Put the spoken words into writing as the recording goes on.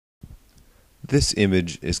This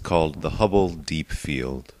image is called the Hubble Deep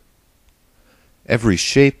Field. Every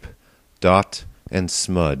shape, dot, and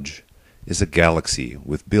smudge is a galaxy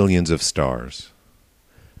with billions of stars.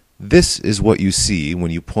 This is what you see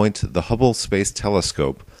when you point the Hubble Space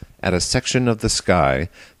Telescope at a section of the sky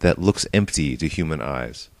that looks empty to human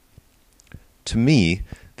eyes. To me,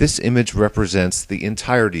 this image represents the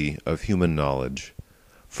entirety of human knowledge,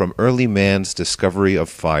 from early man's discovery of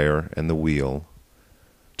fire and the wheel,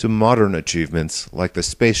 to modern achievements like the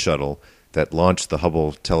space shuttle that launched the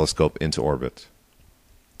Hubble telescope into orbit.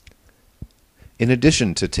 In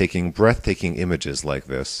addition to taking breathtaking images like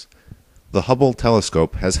this, the Hubble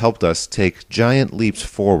telescope has helped us take giant leaps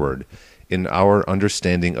forward in our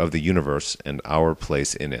understanding of the universe and our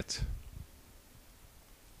place in it.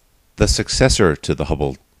 The successor to the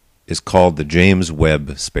Hubble is called the James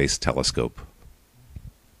Webb Space Telescope.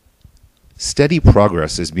 Steady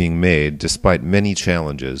progress is being made despite many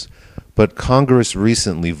challenges, but Congress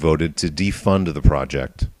recently voted to defund the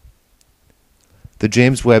project. The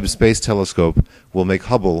James Webb Space Telescope will make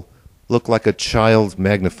Hubble look like a child's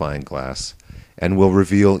magnifying glass and will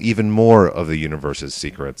reveal even more of the universe's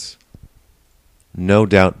secrets, no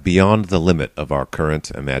doubt beyond the limit of our current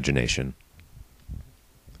imagination.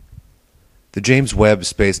 The James Webb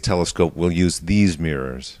Space Telescope will use these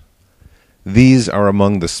mirrors. These are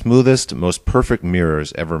among the smoothest, most perfect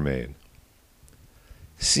mirrors ever made.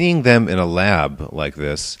 Seeing them in a lab like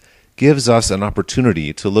this gives us an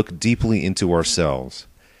opportunity to look deeply into ourselves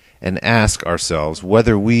and ask ourselves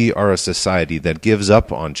whether we are a society that gives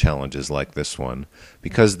up on challenges like this one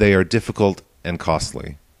because they are difficult and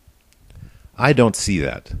costly. I don't see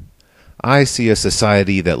that. I see a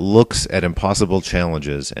society that looks at impossible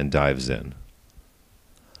challenges and dives in.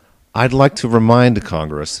 I'd like to remind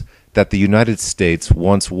Congress that the United States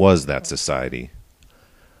once was that society.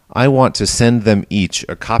 I want to send them each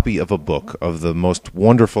a copy of a book of the most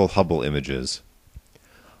wonderful Hubble images,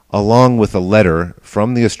 along with a letter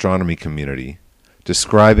from the astronomy community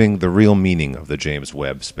describing the real meaning of the James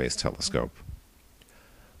Webb Space Telescope.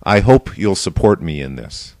 I hope you'll support me in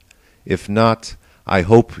this. If not, I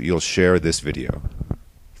hope you'll share this video.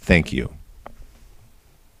 Thank you.